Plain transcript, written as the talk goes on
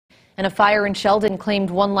And a fire in Sheldon claimed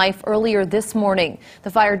one life earlier this morning. The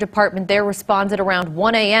fire department there responded around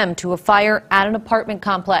 1 a.m. to a fire at an apartment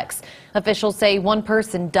complex. Officials say one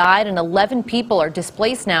person died and 11 people are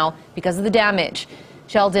displaced now because of the damage.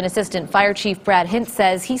 Sheldon Assistant Fire Chief Brad Hint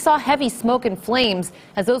says he saw heavy smoke and flames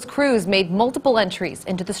as those crews made multiple entries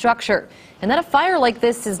into the structure, and that a fire like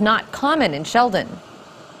this is not common in Sheldon.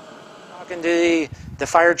 Talking to the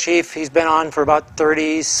fire chief, he's been on for about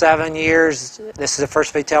 37 years. This is the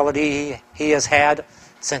first fatality he has had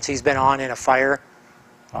since he's been on in a fire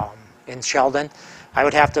in Sheldon. I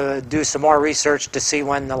would have to do some more research to see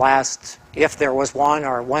when the last, if there was one,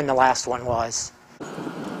 or when the last one was.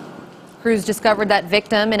 Crews discovered that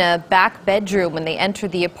victim in a back bedroom when they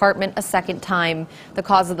entered the apartment a second time. The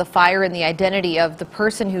cause of the fire and the identity of the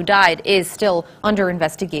person who died is still under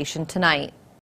investigation tonight.